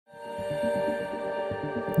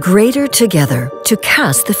Greater together to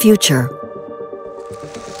cast the future.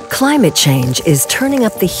 Climate change is turning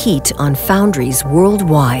up the heat on foundries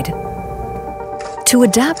worldwide. To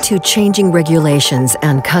adapt to changing regulations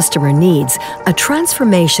and customer needs, a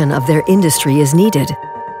transformation of their industry is needed.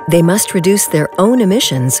 They must reduce their own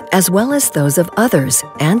emissions as well as those of others,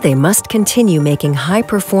 and they must continue making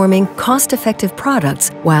high-performing, cost-effective products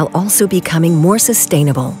while also becoming more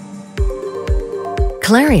sustainable.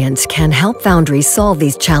 Clariant can help foundries solve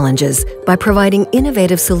these challenges by providing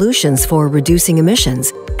innovative solutions for reducing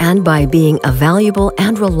emissions and by being a valuable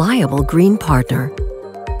and reliable green partner.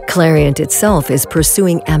 Clariant itself is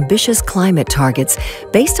pursuing ambitious climate targets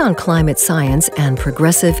based on climate science and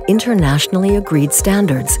progressive internationally agreed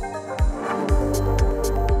standards.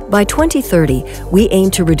 By 2030, we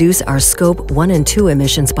aim to reduce our Scope 1 and 2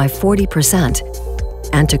 emissions by 40%,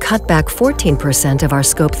 and to cut back 14% of our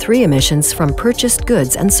Scope 3 emissions from purchased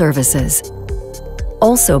goods and services.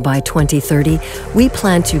 Also by 2030, we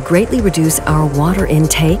plan to greatly reduce our water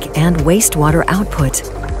intake and wastewater output,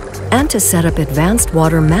 and to set up advanced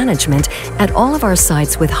water management at all of our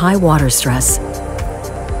sites with high water stress.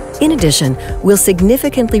 In addition, we'll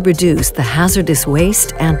significantly reduce the hazardous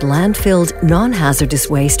waste and landfilled non-hazardous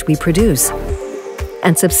waste we produce,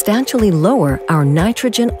 and substantially lower our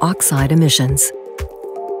nitrogen oxide emissions.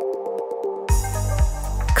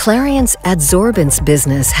 Clariant's adsorbents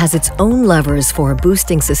business has its own levers for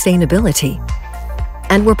boosting sustainability,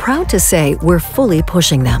 and we're proud to say we're fully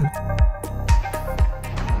pushing them.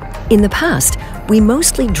 In the past, we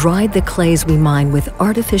mostly dried the clays we mine with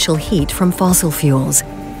artificial heat from fossil fuels.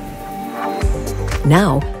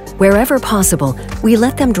 Now, wherever possible, we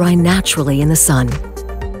let them dry naturally in the sun.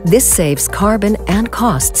 This saves carbon and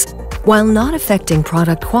costs, while not affecting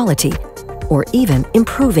product quality or even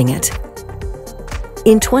improving it.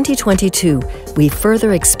 In 2022, we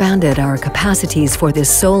further expanded our capacities for this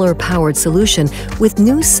solar-powered solution with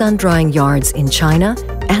new sun-drying yards in China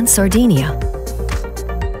and Sardinia.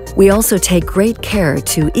 We also take great care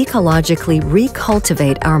to ecologically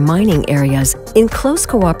recultivate our mining areas in close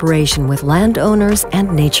cooperation with landowners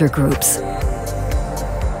and nature groups.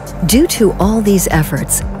 Due to all these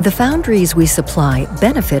efforts, the foundries we supply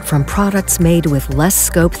benefit from products made with less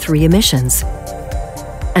Scope 3 emissions.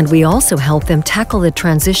 And we also help them tackle the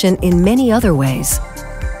transition in many other ways.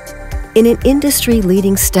 In an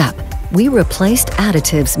industry-leading step, we replaced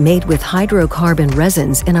additives made with hydrocarbon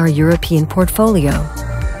resins in our European portfolio.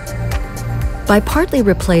 By partly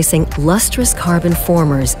replacing lustrous carbon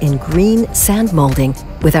formers in green sand molding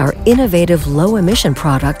with our innovative low-emission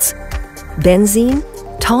products, benzene,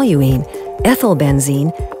 toluene,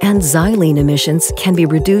 ethylbenzene, and xylene emissions can be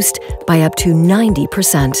reduced by up to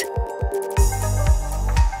 90%.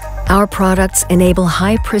 Our products enable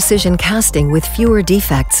high-precision casting with fewer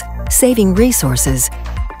defects, saving resources.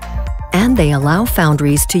 And they allow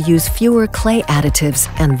foundries to use fewer clay additives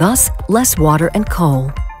and thus less water and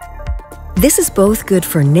coal. This is both good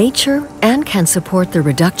for nature and can support the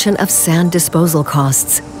reduction of sand disposal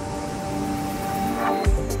costs.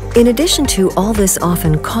 In addition to all this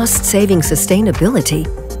often cost-saving sustainability,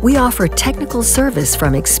 we offer technical service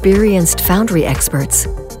from experienced foundry experts,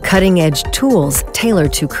 cutting-edge tools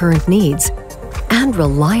tailored to current needs, and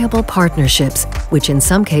reliable partnerships, which in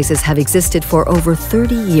some cases have existed for over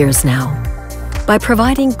 30 years now. By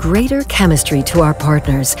providing greater chemistry to our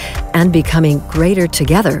partners and becoming greater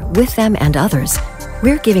together with them and others,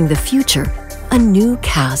 we're giving the future a new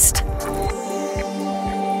cast.